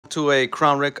to a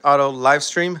Crown Rick Auto live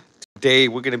stream. Today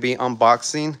we're going to be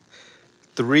unboxing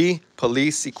 3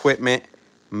 police equipment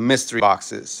mystery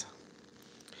boxes.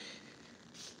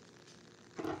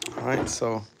 All right,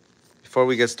 so before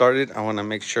we get started, I want to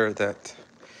make sure that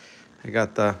I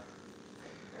got the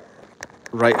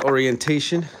right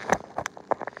orientation.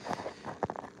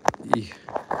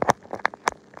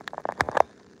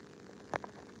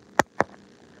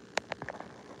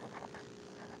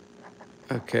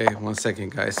 Okay, 1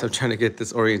 second, guys. I'm trying to get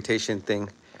this orientation thing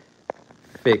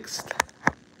fixed.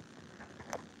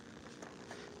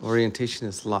 Orientation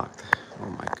is locked. Oh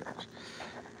my gosh.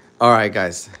 All right,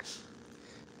 guys.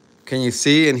 Can you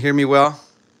see and hear me well?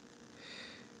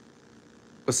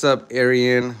 What's up,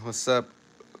 Arian? What's up,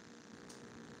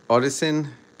 Odison,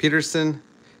 Peterson,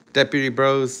 Deputy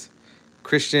Bros,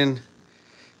 Christian?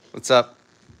 What's up?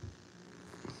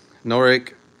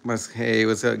 Norik, hey,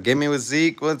 what's up? Gaming with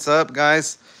Zeke, what's up,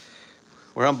 guys?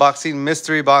 We're unboxing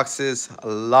mystery boxes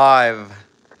live.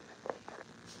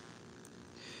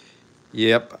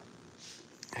 Yep.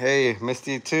 Hey,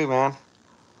 Misty too, man.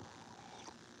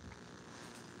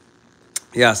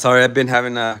 Yeah, sorry, I've been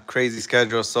having a crazy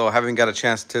schedule, so I haven't got a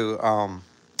chance to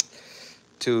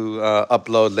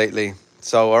upload lately.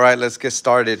 So, all right, let's get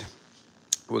started.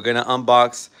 We're gonna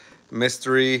unbox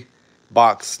mystery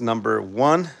box number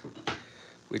 1,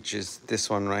 which is this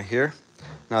one right here.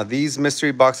 Now, these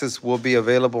mystery boxes will be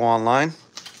available online,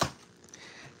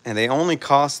 and they only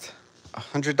cost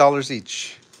 $100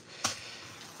 each.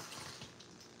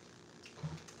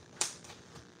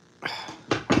 All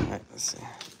right, let's see.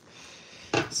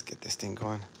 Let's get this thing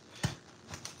going.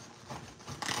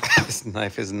 This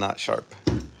knife is not sharp.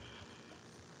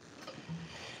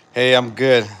 Hey, I'm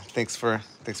good. Thanks for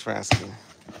asking.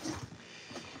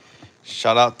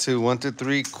 Shout out to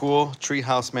 123 Cool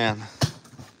Treehouse Man.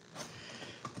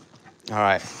 All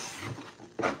right.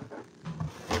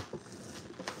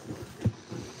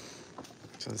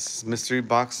 So this is mystery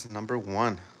box number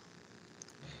 1.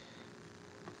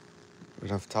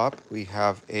 Right off top, we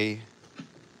have a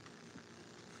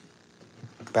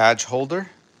badge holder,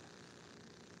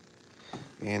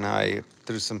 and I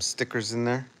threw some stickers in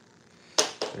there.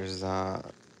 There's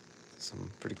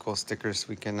some pretty cool stickers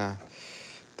we can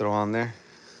throw on there.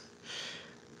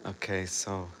 Okay,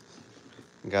 so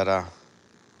we got a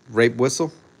rape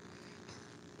whistle.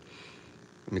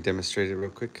 Let me demonstrate it real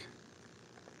quick.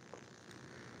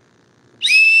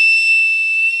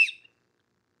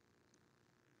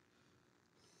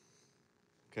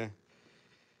 Okay.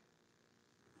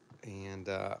 And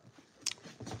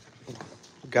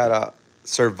got a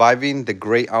Surviving the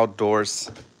Great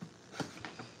Outdoors.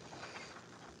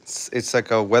 It's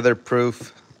like a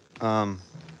weatherproof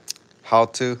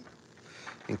how-to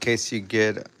in case you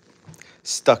get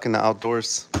stuck in the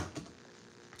outdoors.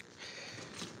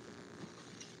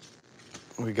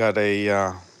 We got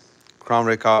a Crown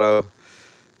Rick Auto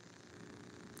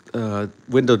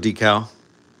window decal.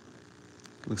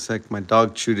 Looks like my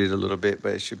dog chewed it a little bit,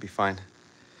 but it should be fine.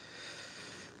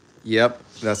 Yep,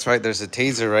 that's right. There's a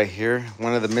taser right here.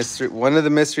 One of the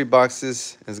mystery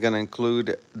boxes is going to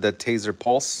include the Taser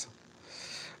Pulse.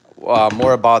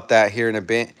 More about that here in a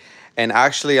bit. And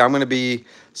actually, I'm going to be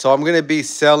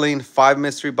selling 5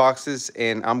 mystery boxes,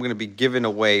 and I'm going to be giving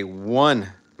away 1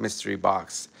 mystery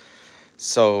box.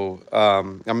 So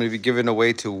I'm going to be giving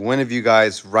away to one of you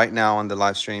guys right now on the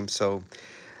live stream. So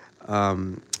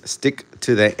stick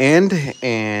to the end,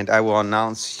 and I will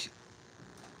announce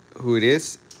who it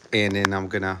is, and then I'm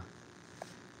gonna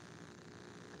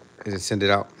send it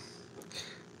out.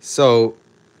 So,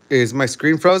 is my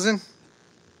screen frozen?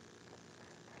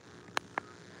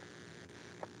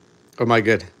 Or am I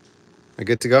good? Am I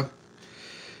good to go?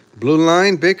 Blue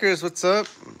Line Bakers, what's up?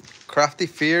 Crafty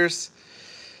Fears.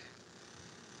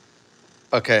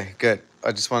 Okay, good.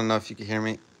 I just want to know if you can hear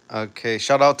me. Okay,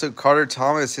 shout out to Carter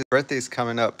Thomas. His birthday's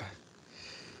coming up.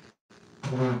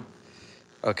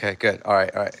 Okay, good. All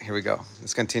right. Here we go.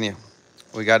 Let's continue.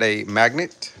 We got a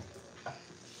magnet.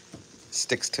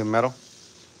 Sticks to metal.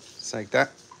 Just like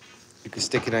that. You can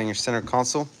stick it on your center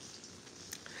console.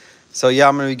 So yeah,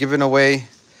 I'm going to be giving away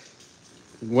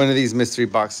one of these mystery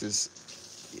boxes.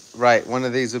 Right, one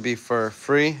of these will be for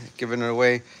free. Giving it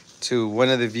away to one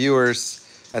of the viewers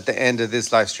at the end of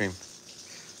this live stream.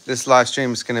 This live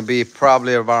stream is going to be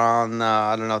probably around,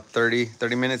 I don't know, 30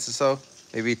 minutes or so.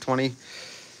 Maybe 20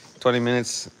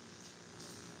 minutes.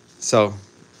 So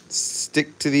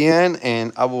stick to the end,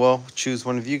 and I will choose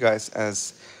one of you guys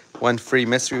as one free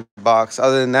mystery box.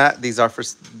 Other than that, these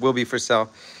will be for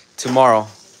sale tomorrow.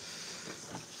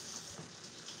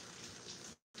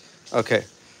 Okay.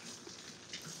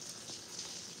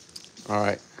 All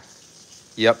right.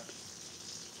 Yep.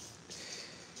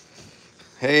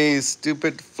 Hey,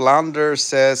 stupid flounder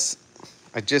says,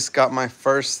 I just got my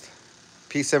first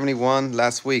P71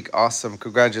 last week. Awesome.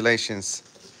 Congratulations.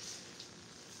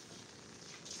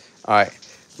 All right,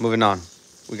 moving on.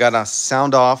 We got a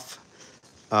sound off.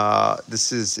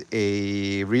 This is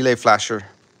a relay flasher.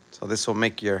 So this will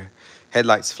make your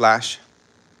headlights flash.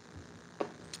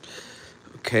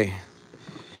 Okay.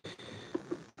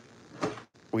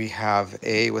 We have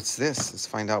a, what's this? Let's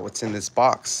find out what's in this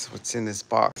box. What's in this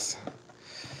box?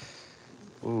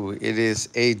 Ooh, it is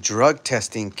a drug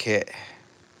testing kit.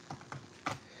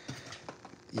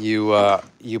 You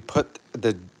put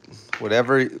the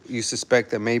whatever you suspect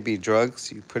that may be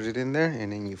drugs, you put it in there,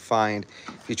 and then you find,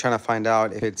 if you're trying to find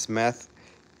out if it's meth,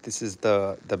 this is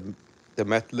the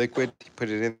meth liquid. You put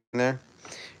it in there,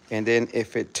 and then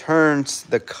if it turns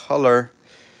the color,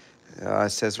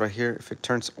 it says right here, if it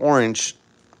turns orange,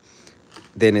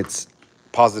 then it's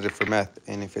positive for meth,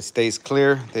 and if it stays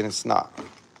clear, then it's not.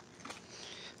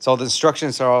 So the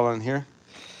instructions are all in here.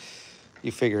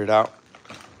 You figure it out.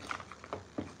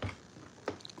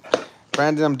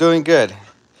 Brandon, I'm doing good.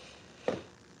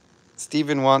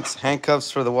 Steven wants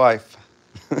handcuffs for the wife.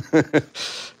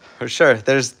 For sure.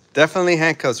 There's definitely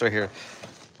handcuffs right here.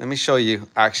 Let me show you,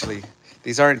 actually.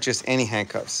 These aren't just any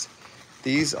handcuffs.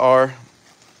 These are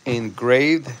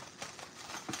engraved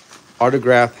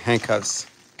autograph handcuffs.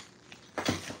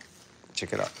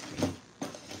 Check it out.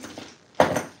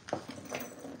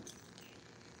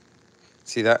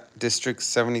 See that? District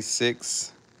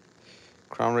 76,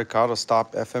 Crown Vic Auto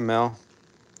Stop FML.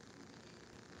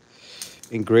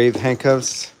 Engraved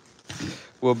handcuffs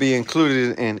will be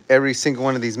included in every single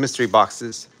one of these mystery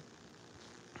boxes.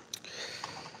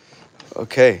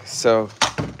 Okay, so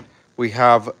we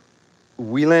have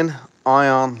Whelen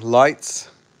ion lights.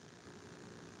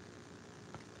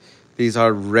 These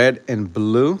are red and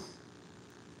blue.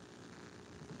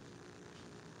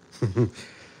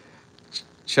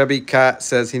 Chubby Cat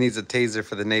says he needs a taser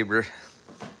for the neighbor.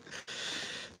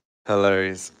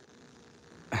 Hilarious.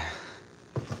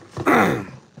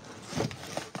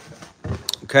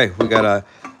 Okay, we got a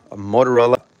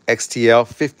Motorola XTL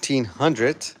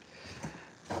 1500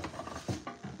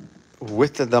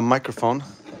 with the microphone.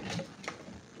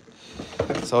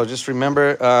 So just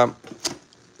remember,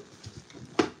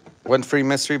 one free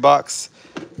mystery box.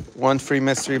 One free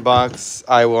mystery box.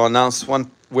 I will announce one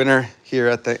winner here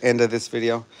at the end of this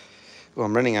video. Well,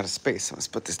 I'm running out of space. Let's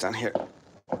put this down here.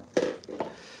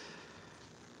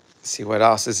 See what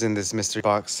else is in this mystery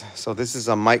box. So this is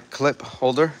a mic clip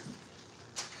holder.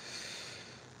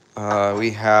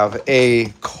 We have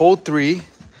a Code 3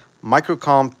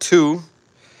 Microcom 2.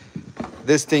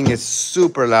 This thing is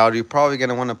super loud. You're probably going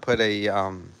to want to put a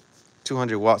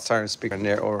 200-watt siren speaker in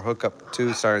there, or hook up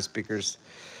 2 siren speakers.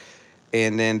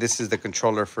 And then this is the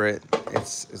controller for it.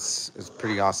 It's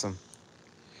pretty awesome.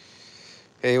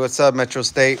 Hey, what's up, Metro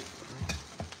State?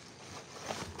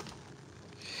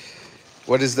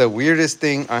 What is the weirdest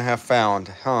thing I have found?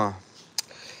 Huh?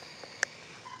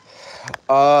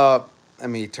 Let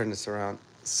me turn this around.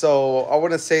 So I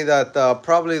want to say that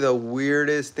probably the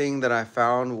weirdest thing that I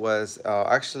found was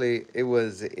actually, it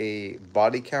was a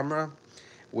body camera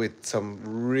with some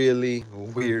really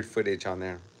weird footage on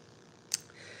there.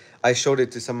 I showed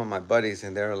it to some of my buddies,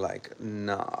 and they're like,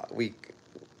 "Nah, we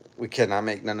cannot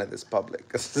make none of this public."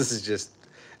 This is just,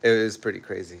 it was pretty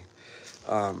crazy.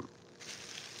 I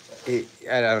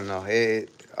don't know.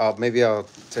 Maybe I'll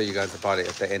tell you guys about it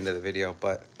at the end of the video,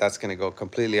 but that's gonna go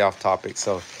completely off topic.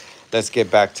 So let's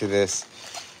get back to this.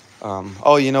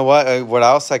 Oh, you know what? What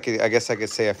else I guess I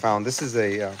could say I found. This is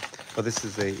a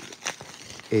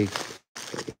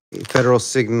Federal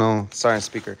Signal siren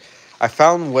speaker. I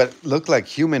found what looked like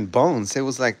human bones. It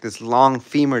was like this long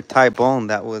femur type bone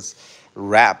that was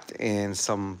wrapped in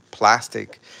some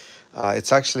plastic.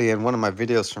 It's actually in one of my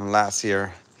videos from last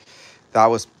year. That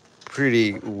was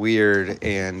pretty weird,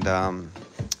 and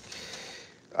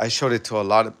I showed it to a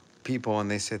lot of people, and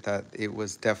they said that it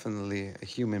was definitely a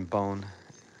human bone.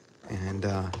 And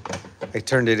I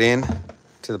turned it in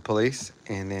to the police,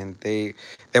 and then they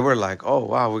were like, "Oh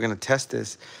wow, we're gonna test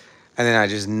this," and then I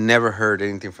just never heard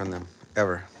anything from them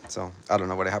ever. So I don't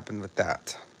know what happened with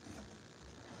that.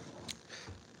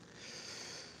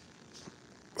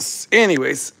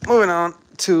 Anyways, moving on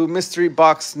to mystery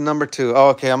box number 2. Oh,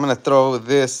 okay, I'm gonna throw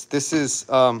this. This is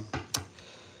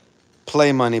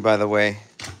play money, by the way.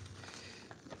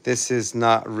 This is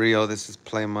not real. This is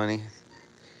play money.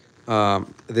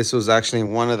 This was actually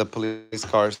one of the police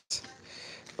cars.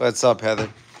 What's up, Heather?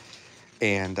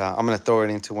 And I'm gonna throw it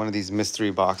into one of these mystery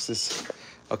boxes.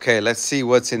 Okay, let's see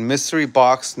what's in mystery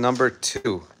box number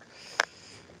 2.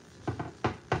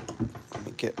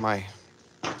 get my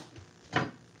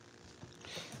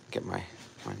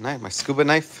knife, my scuba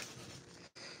knife.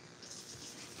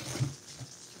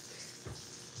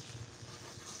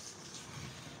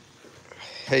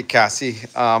 Hey Cassie,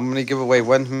 I'm gonna give away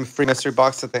one free mystery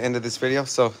box at the end of this video,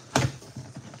 so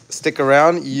stick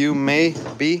around. You may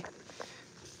be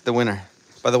the winner.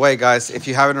 By the way, guys, if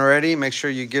you haven't already, make sure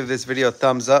you give this video a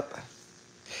thumbs up.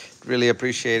 Really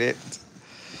appreciate it.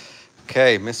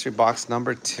 Okay, mystery box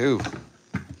number 2.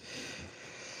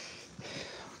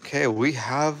 Okay, we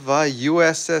have a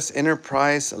USS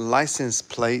Enterprise license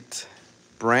plate,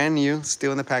 brand new,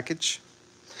 still in the package.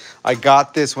 I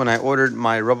got this when I ordered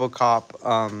my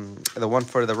RoboCop, the one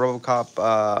for the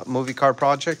RoboCop movie car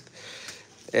project.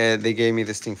 And they gave me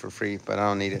this thing for free, but I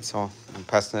don't need it, so I'm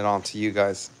passing it on to you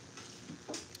guys.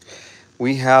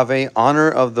 We have a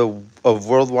honor of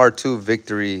World War II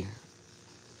victory.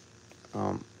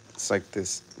 It's like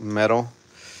this medal.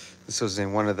 This was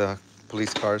in one of the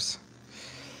police cars.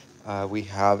 We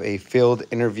have a field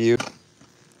interview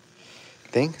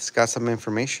thing. It's got some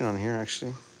information on here,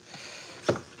 actually.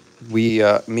 Me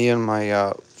and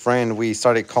my friend, we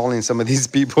started calling some of these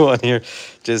people on here,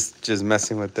 just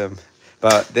messing with them.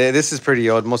 But this is pretty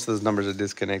old. Most of those numbers are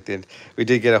disconnected. We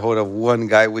did get a hold of one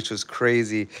guy, which was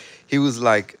crazy. He was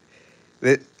like,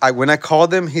 when I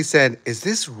called him, he said, "Is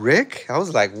this Rick?" I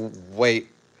was like, "Wait,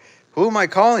 who am I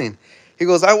calling?" He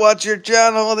goes, "I watch your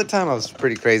channel all the time." I was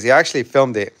pretty crazy. I actually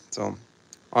filmed it, so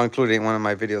I'll include it in one of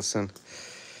my videos soon.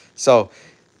 So,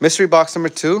 mystery box number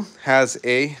 2 has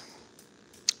a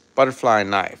butterfly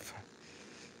knife.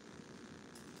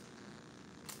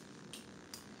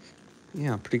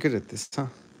 Yeah, I'm pretty good at this, huh?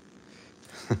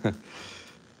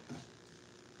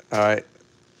 All right.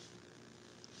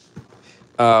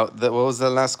 What was the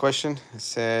last question? It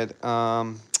said,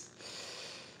 hold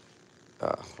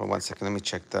on 1 second. Let me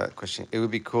check that question. It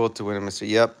would be cool to win a mystery.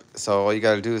 Yep. So all you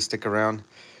got to do is stick around.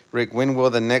 Rick, when will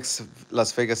the next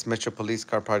Las Vegas Metro Police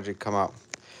Car project come out?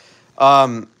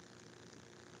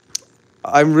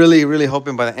 I'm really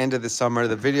hoping by the end of the summer.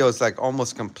 The video is like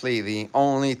almost complete. The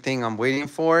only thing I'm waiting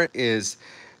for is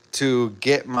to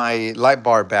get my light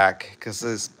bar back because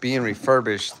it's being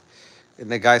refurbished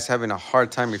and the guy's having a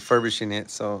hard time refurbishing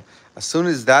it. So as soon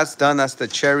as that's done, that's the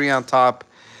cherry on top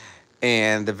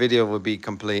and the video will be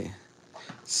complete.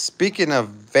 Speaking of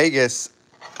Vegas,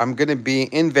 I'm going to be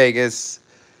in Vegas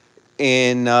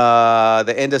in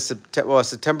the end of September, well,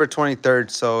 September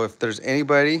 23rd. So if there's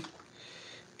anybody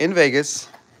in Vegas,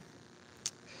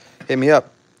 hit me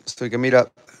up so we can meet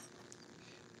up.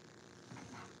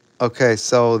 Okay,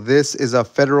 so this is a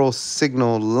federal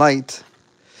signal light.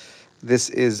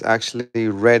 This is actually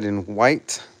red and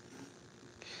white.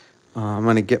 I'm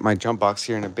gonna get my jump box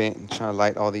here in a bit and try to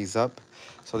light all these up.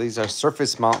 So these are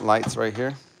surface mount lights right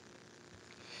here.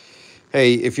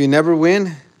 Hey, if you never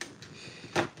win,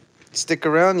 stick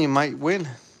around, you might win.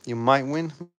 You might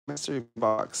win mystery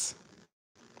box.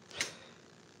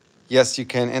 Yes, you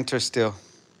can enter still.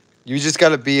 You just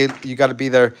gotta be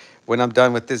there when I'm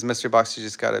done with this mystery box. You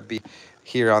just gotta be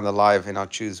here on the live and I'll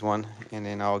choose one and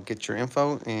then I'll get your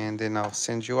info and then I'll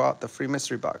send you out the free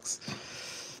mystery box.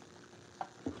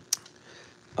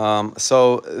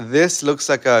 So this looks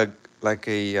like a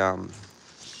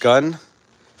gun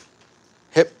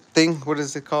hip thing. What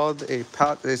is it called? A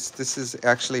pouch. This is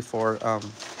actually for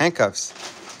handcuffs.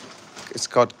 It's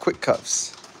called quick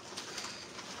cuffs.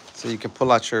 So you can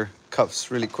pull out your cuffs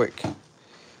really quick.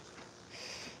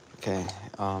 Okay,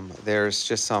 there's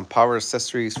just some power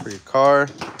accessories for your car.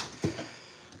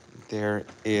 There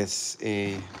is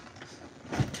a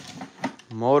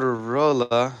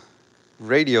Motorola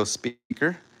radio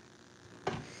speaker.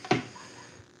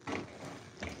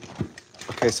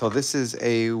 Okay, so this is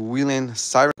a Whelen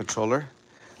Siren controller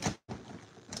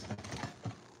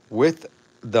with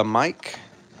the mic.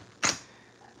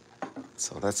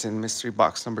 So that's in mystery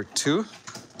box number 2.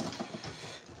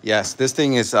 Yes, this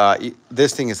thing is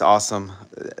awesome.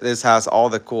 This has all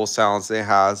the cool sounds. It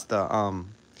has the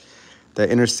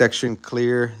intersection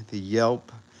clear, the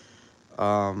yelp,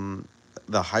 the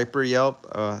hyper yelp.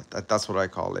 That's what I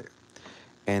call it.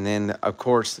 And then of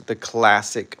course the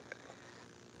classic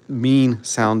mean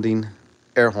sounding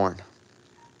air horn.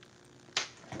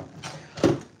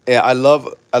 Yeah, I love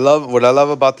what I love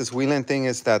about this Whelen thing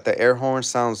is that the air horn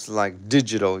sounds like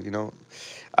digital, you know.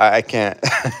 I can't.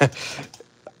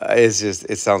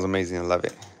 It sounds amazing. I love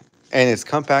it. And it's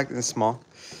compact and small.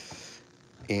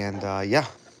 And yeah.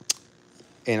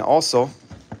 And also,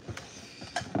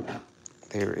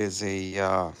 there is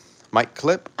a mic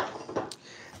clip.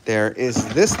 There is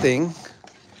this thing.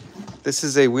 This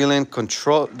is a Whelen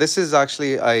control. This is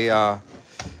actually a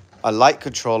a light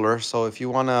controller. So if you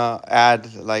want to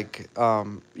add like,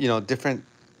 you know, different,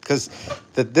 because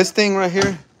this thing right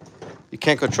here, you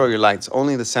can't control your lights,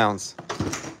 only the sounds.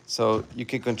 So you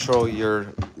can control your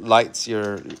lights,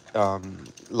 your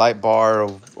light bar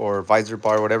or visor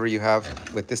bar, whatever you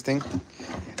have with this thing.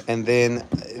 And then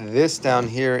this down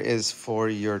here is for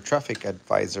your traffic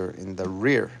advisor in the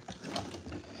rear.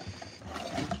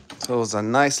 So it's a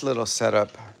nice little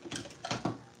setup.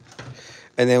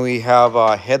 And then we have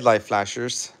headlight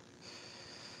flashers.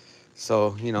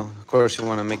 So, you know, of course you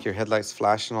want to make your headlights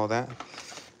flash and all that.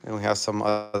 And we have some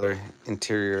other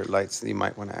interior lights that you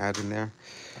might want to add in there.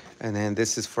 And then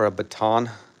this is for a baton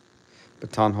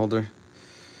holder.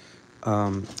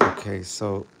 Okay,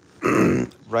 so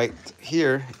right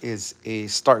here is a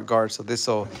start guard. So this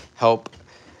will help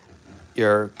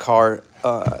your car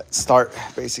start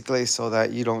basically, so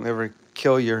that you don't ever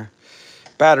kill your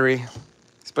battery,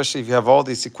 especially if you have all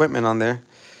this equipment on there.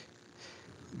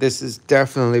 This is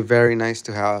definitely very nice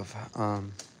to have.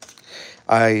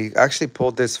 I actually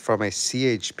pulled this from a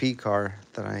CHP car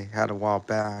that I had a while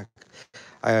back.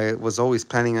 I was always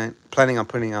planning on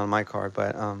putting it on my car,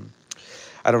 but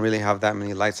I don't really have that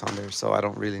many lights on there, so I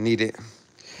don't really need it.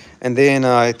 And then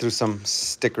I threw some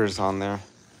stickers on there.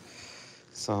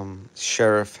 Some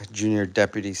Sheriff Junior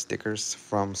Deputy stickers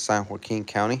from San Joaquin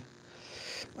County.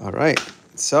 All right,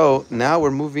 so now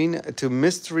we're moving to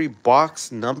mystery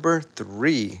box number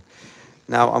 3.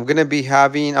 Now I'm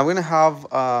gonna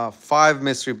have 5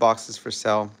 mystery boxes for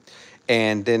sale,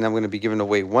 and then I'm gonna be giving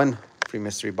away 1 free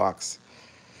mystery box.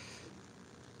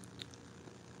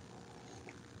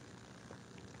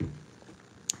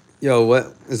 Yo,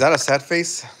 what is that? A sad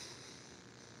face?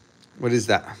 What is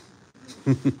that?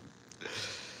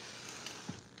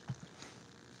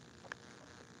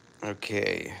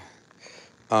 Okay.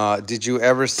 Did you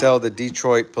ever sell the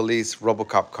Detroit Police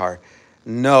RoboCop car?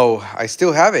 No, I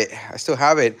still have it.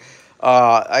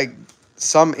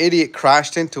 Some idiot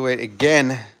crashed into it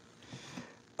again.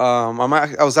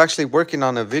 I was actually working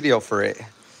on a video for it,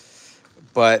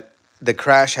 but the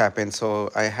crash happened.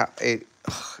 So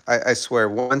I swear,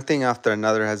 one thing after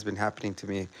another has been happening to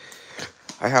me.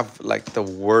 I have like the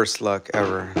worst luck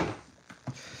ever.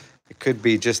 It could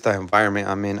be just the environment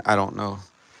I'm in. I don't know.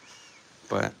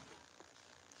 But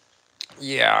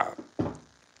yeah.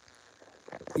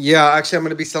 Yeah, actually, I'm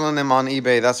going to be selling them on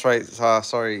eBay. That's right.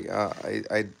 Sorry.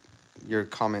 Your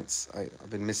comments, I've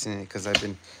been missing it because I've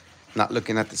been not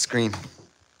looking at the screen.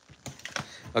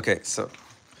 Okay, so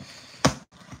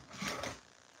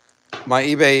my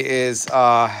eBay is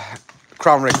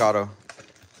Crown Rick Auto.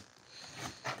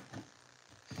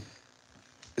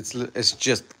 It's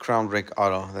just Crown Rick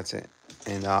Auto. That's it.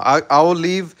 And I will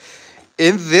leave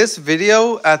in this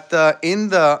video in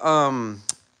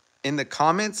the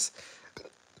comments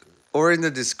or in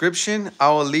the description. I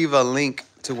will leave a link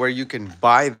to where you can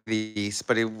buy these,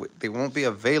 but they won't be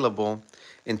available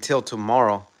until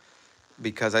tomorrow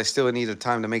because I still need the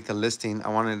time to make the listing. I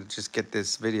wanted to just get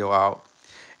this video out.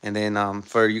 And then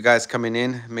for you guys coming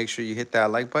in, make sure you hit that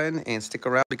like button and stick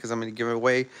around because I'm going to give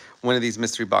away one of these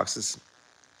mystery boxes.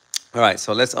 All right,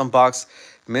 so let's unbox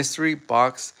mystery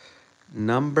box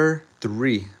number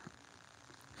 3.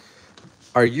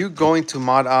 Are you going to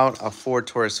mod out a Ford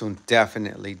Taurus soon?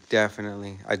 Definitely.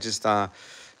 I just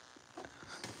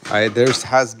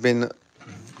has been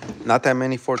not that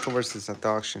many Ford Tauruses at the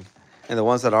auction, and the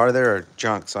ones that are there are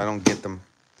junk, so I don't get them.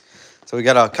 So we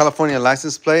got a California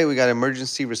license plate. We got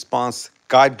emergency response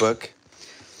guidebook.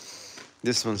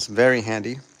 This one's very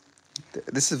handy.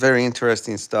 This is very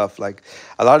interesting stuff. Like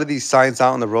a lot of these signs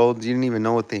out on the road, you don't even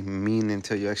know what they mean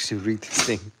until you actually read this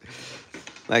thing.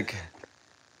 Like,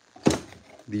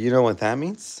 do you know what that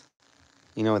means?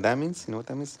 You know what that means? You know what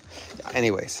that means?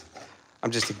 Anyways,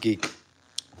 I'm just a geek.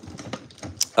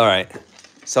 All right.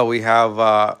 So we have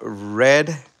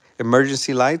red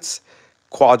emergency lights,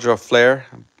 Quadra Flare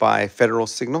by Federal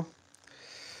Signal.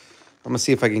 I'm going to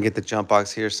see if I can get the jump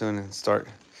box here soon and start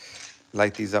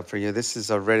light these up for you. This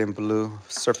is a red and blue.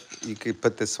 You could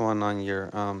put this one on your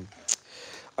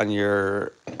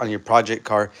project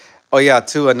car. Oh yeah,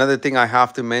 too, another thing I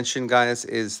have to mention, guys,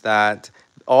 is that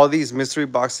all these mystery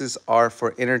boxes are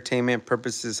for entertainment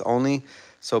purposes only.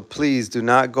 So please do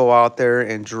not go out there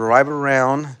and drive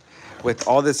around with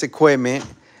all this equipment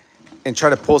and try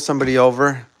to pull somebody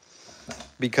over,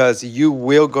 because you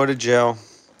will go to jail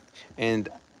and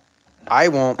I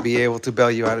won't be able to bail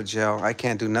you out of jail. I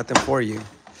can't do nothing for you.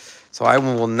 So I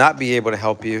will not be able to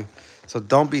help you. So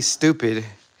don't be stupid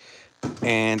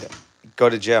and go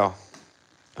to jail.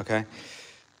 Okay?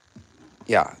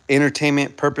 Yeah,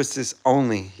 entertainment purposes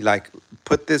only. Like,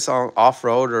 put this on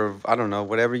off-road or I don't know,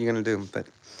 whatever you're going to do. But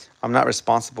I'm not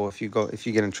responsible if you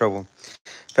get in trouble.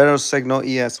 Federal Signal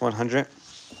ES100,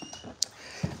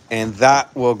 and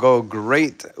that will go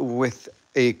great with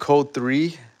a Code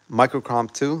 3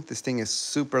 Microchrom 2. This thing is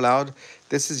super loud.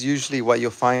 This is usually what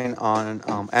you'll find on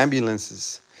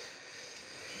ambulances.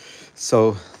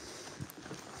 So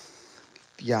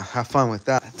yeah, have fun with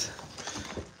that.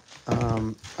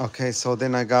 Okay, so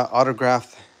then I got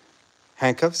autographed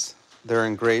handcuffs. They're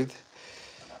engraved.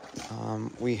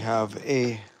 We have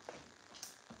a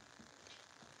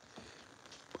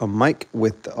mic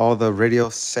with all the radio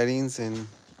settings and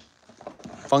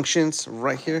functions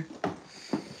right here.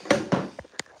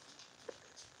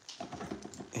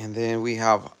 And then we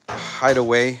have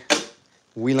hideaway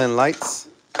wheel-in lights.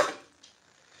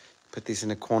 Put these in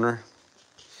the corner.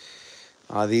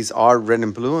 These are red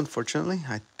and blue, unfortunately.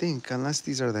 I think, unless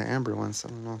these are the amber ones. I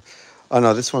don't know. Oh,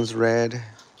 no, this one's red.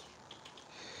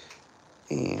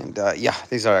 And yeah,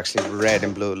 these are actually red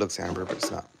and blue. It looks amber, but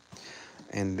it's not.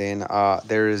 And then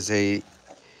there is a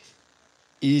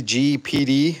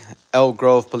EGPD, Elk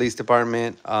Grove Police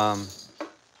Department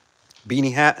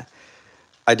beanie hat.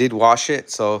 I did wash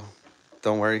it, so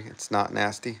don't worry, it's not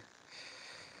nasty.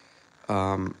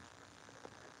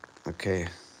 Okay.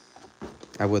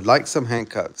 I would like some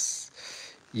handcuffs.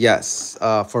 Yes,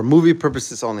 for movie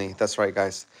purposes only. That's right,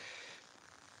 guys.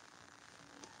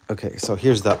 Okay, so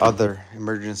here's the other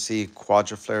emergency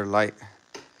quadra-flare light.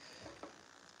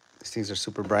 These things are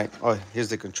super bright. Oh, here's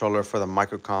the controller for the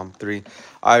Microchrom 3.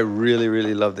 I really,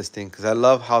 really love this thing because I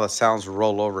love how the sounds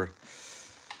roll over.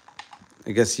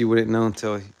 I guess you wouldn't know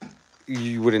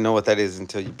what that is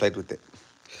until you played with it.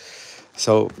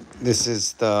 So this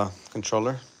is the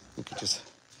controller. You could just,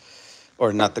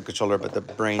 or not the controller, but the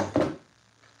brain.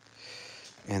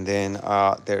 And then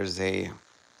there is a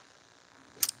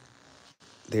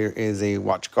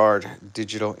WatchGuard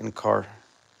digital in-car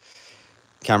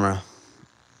camera.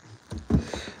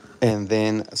 And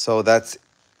then, so that's,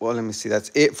 well, let me see.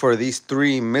 That's it for these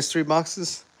 3 mystery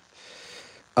boxes.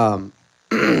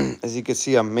 As you can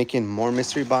see, I'm making more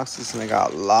mystery boxes, and I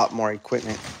got a lot more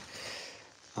equipment.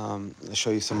 I'll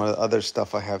show you some of the other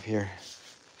stuff I have here.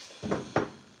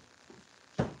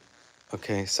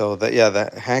 Okay, so that, yeah,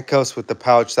 the handcuffs with the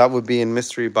pouch, that would be in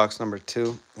mystery box number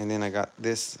 2. And then I got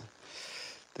this.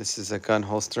 This is a gun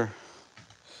holster.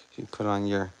 You put on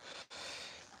your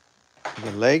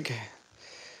leg.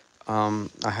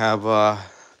 I have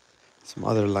some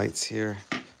other lights here.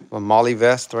 A Molly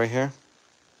vest right here.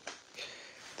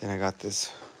 Then I got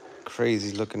this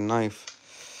crazy looking knife.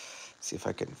 Let's see if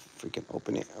I can freaking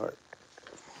open it. Or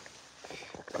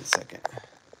 1 second.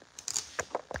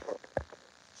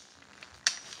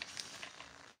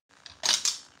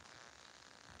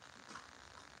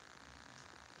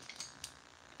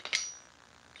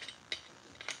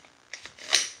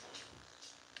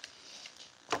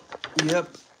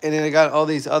 Yep. And then I got all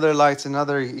these other lights and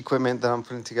other equipment that I'm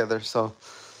putting together. So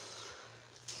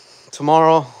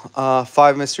tomorrow,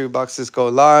 5 mystery boxes go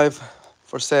live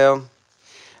for sale.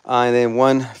 And then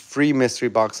 1 free mystery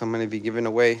box I'm going to be giving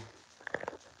away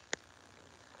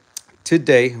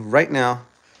today, right now.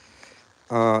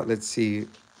 Let's see.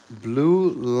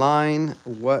 Blue line,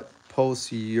 what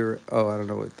post your... Oh, I don't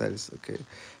know what that is. Okay.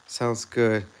 Sounds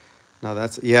good. No,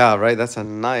 that's... Yeah, right. That's a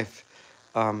knife.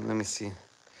 Let me see.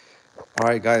 All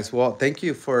right, guys. Well, thank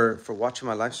you for watching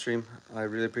my live stream. I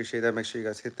really appreciate that. Make sure you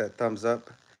guys hit that thumbs up.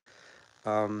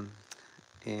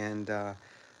 And I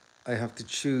have to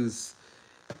choose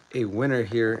a winner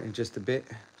here in just a bit.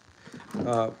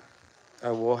 I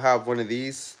will have one of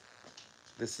these.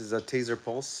 This is a Taser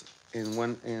Pulse in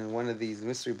one of these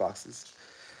mystery boxes.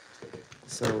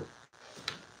 So,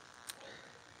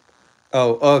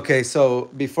 oh, okay. So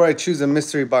before I choose a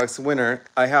mystery box winner,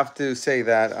 I have to say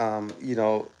that you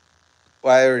know,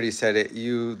 well, I already said it.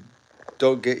 You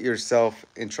don't get yourself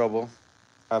in trouble.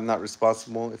 I'm not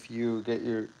responsible if you get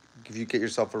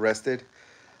yourself arrested.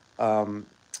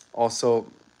 Also,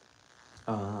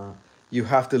 you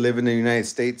have to live in the United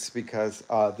States because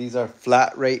these are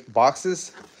flat rate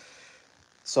boxes.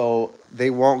 So they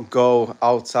won't go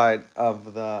outside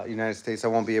of the United States. I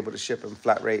won't be able to ship them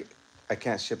flat rate. I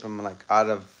can't ship them like out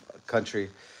of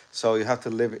country. So you have to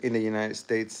live in the United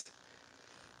States.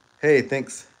 Hey,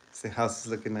 thanks. The house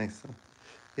is looking nice. So,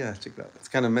 yeah, check it out. It's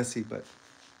kind of messy, but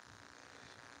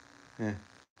yeah.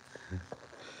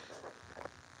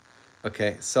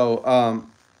 Okay, so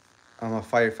I'm a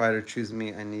firefighter. Choose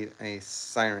me. I need a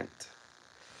siren.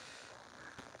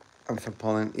 I'm from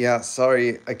Poland. Yeah,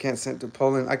 sorry, I can't send to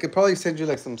Poland. I could probably send you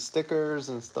like some stickers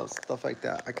and stuff like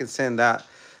that. I could send that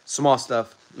small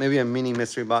stuff, maybe a mini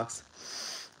mystery box.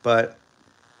 But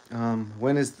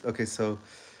when is okay? So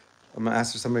I'm gonna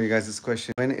answer some of you guys this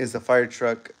question. When is the fire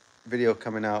truck video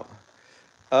coming out?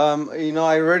 You know,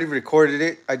 I already recorded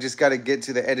it. I just got to get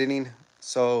to the editing.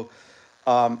 So,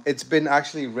 it's been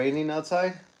actually raining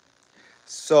outside.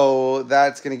 So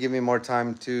that's gonna give me more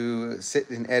time to sit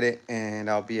and edit, and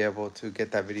I'll be able to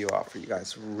get that video out for you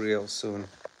guys real soon.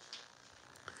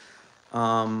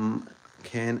 Um,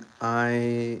 can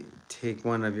I take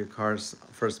one of your cars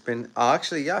for a spin?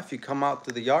 Actually, yeah. If you come out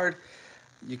to the yard,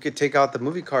 you could take out the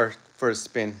movie car for a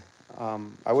spin.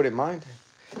 I wouldn't mind.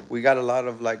 We got a lot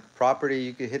of like property.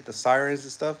 You could hit the sirens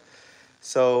and stuff.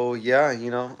 So yeah, you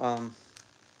know,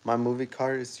 my movie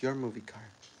car is your movie car.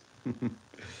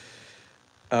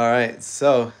 All right,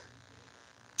 so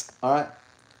all right,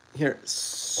 here.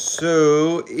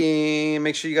 So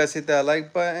make sure you guys hit that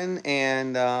like button,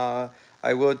 and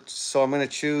I will. So I'm gonna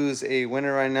choose a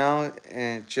winner right now,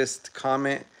 and just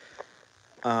comment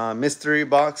mystery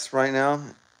box right now,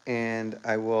 and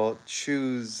I will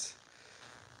choose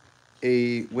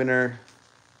a winner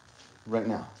right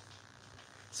now.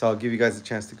 So I'll give you guys a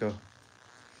chance to go.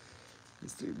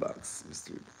 Mystery box,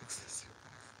 mystery box.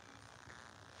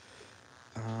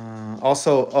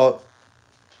 Also, oh,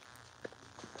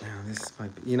 yeah, this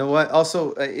might be. You know what?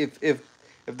 Also, if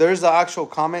there's the actual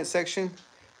comment section,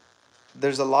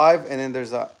 there's a live, and then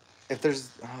there's a. If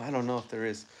there's, I don't know if there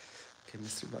is. Okay,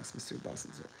 mystery box, mystery box.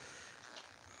 Who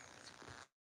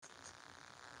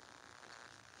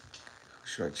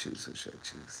should I choose? Who should I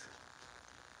choose?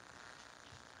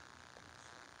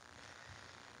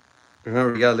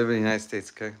 Remember, you gotta live in the United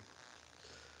States, okay?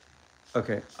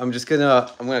 Okay, I'm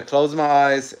gonna close my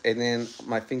eyes, and then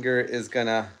my finger is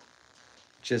gonna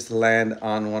just land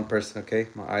on one person, okay?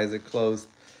 My eyes are closed.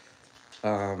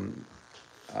 Um,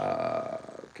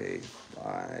 okay,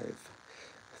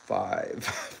 five,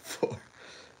 four,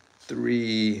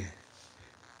 three,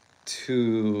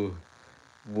 two,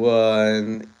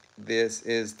 one. This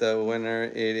is the winner.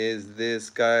 It is this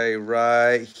guy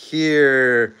right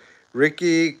here,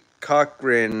 Ricky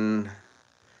Cochran.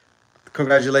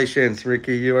 Congratulations,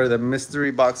 Ricky. You are the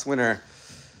mystery box winner.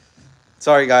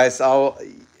 Sorry, guys.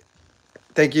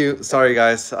 Thank you. Sorry,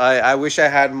 guys. I wish I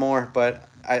had more, but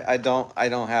I don't. I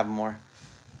don't have more.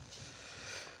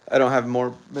 I don't have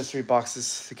more mystery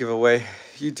boxes to give away.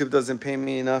 YouTube doesn't pay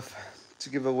me enough to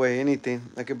give away anything.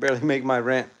 I could barely make my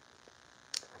rent.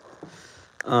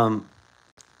 Um,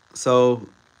 so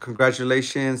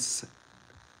congratulations.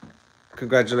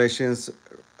 Congratulations,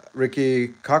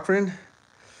 Ricky Cochran.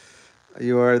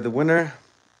 You are the winner.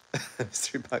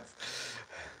 Mystery box.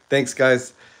 Thanks,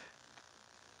 guys.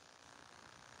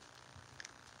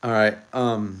 All right.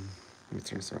 Let me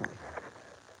turn this around.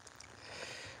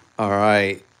 All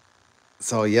right.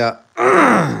 So yeah.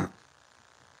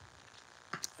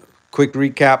 Quick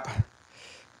recap.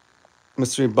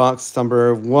 Mystery box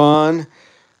number 1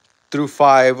 through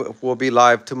 5 will be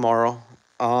live tomorrow.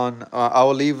 On I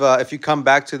will leave if you come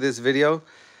back to this video,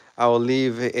 I will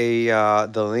leave the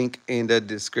link in the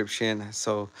description.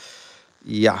 So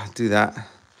yeah, do that.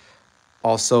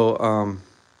 Also,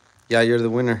 yeah, you're the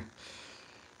winner.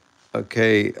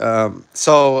 Okay.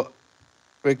 So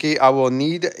Ricky, I will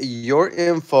need your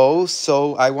info.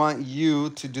 So I want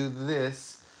you to do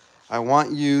this. I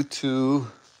want you to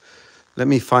let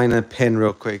me find a pen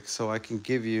real quick so I can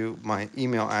give you my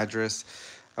email address.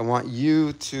 I want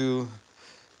you to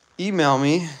email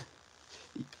me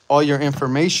all your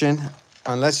information,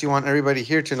 unless you want everybody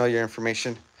here to know your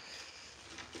information.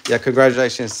 Yeah,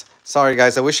 congratulations. Sorry,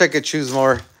 guys. I wish I could choose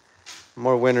more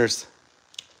winners,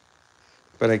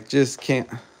 but I just can't.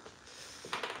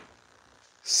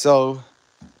 So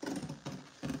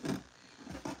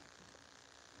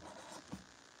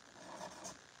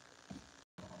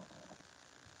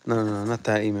no, not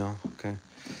that email. Okay.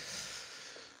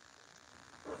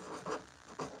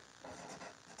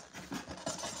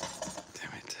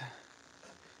 Damn it.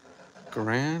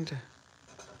 Grand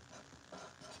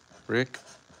Rick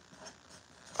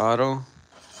Auto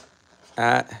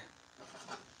at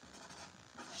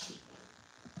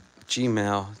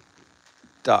gmail.com.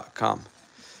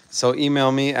 So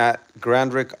email me at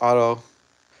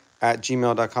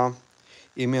grandrickauto@gmail.com.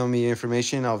 Email me your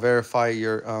information. I'll verify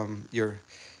your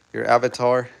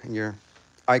avatar and your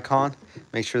icon.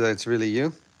 Make sure that it's really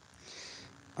you.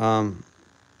 And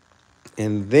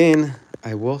then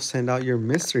I will send out your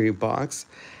mystery box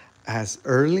as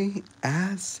early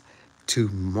as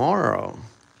tomorrow.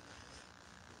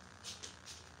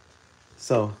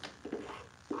 So,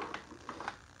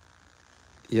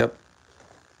 yep.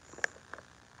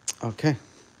 Okay.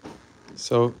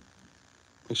 So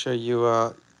make sure you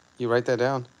write that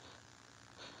down.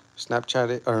 Snapchat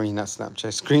it, or I mean not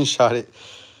Snapchat, screenshot it.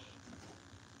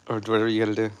 or whatever you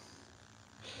gotta do.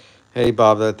 Hey,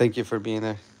 Bob, thank you for being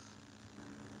there.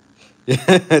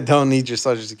 I don't need your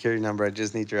social security number. I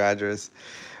just need your address.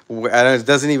 It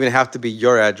doesn't even have to be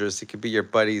your address. It could be your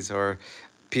buddy's or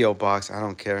PO box. I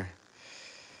don't care.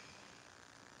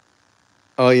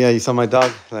 Oh yeah, you saw my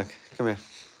dog. Look, come here.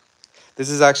 This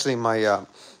is actually my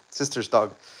sister's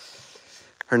dog.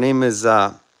 Her name is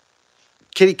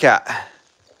Kitty Cat.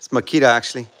 It's Makita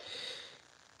actually.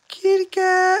 Kitty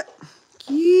cat.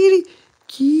 Kitty.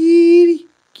 Kitty.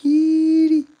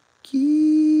 Kitty.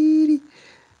 Kitty.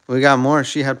 We got more.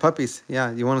 She had puppies.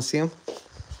 Yeah, you want to see them?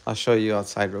 I'll show you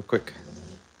outside real quick.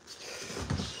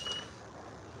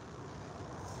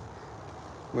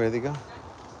 Where they go?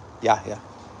 Yeah, yeah.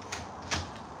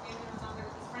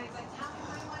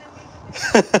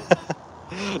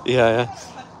 Yeah, yeah.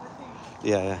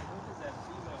 Yeah, yeah.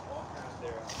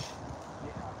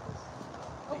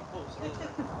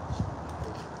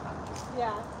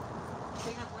 Yeah.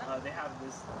 They have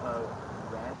this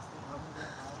rat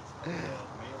thing.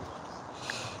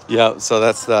 Yeah, so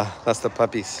that's the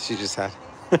puppies she just had.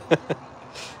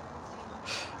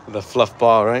 The fluff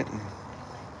ball, right?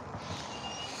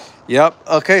 Yep.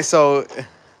 Okay, so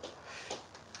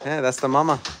yeah, that's the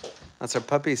mama. That's her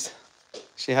puppies.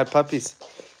 She had puppies.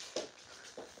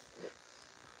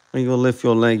 There you go, lift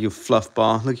your leg, you fluff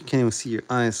ball. Look, you can't even see your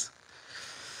eyes.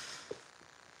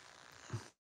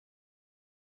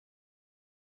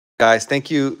 Guys, thank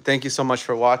you so much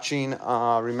for watching.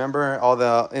 Remember, all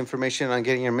the information on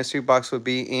getting your mystery box will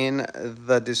be in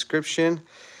the description.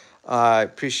 I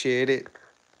appreciate it.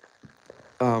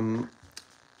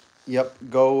 Yep,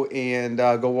 go and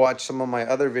go watch some of my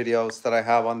other videos that I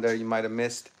have on there you might have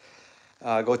missed.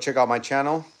 Go check out my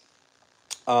channel.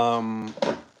 Um,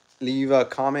 leave a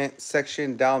comment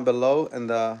section down below in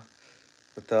the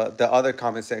other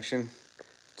comment section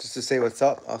just to say what's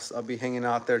up. I'll be hanging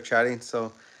out there chatting.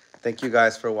 So thank you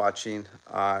guys for watching.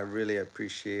 I really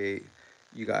appreciate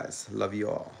you guys. Love you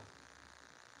all.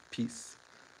 Peace.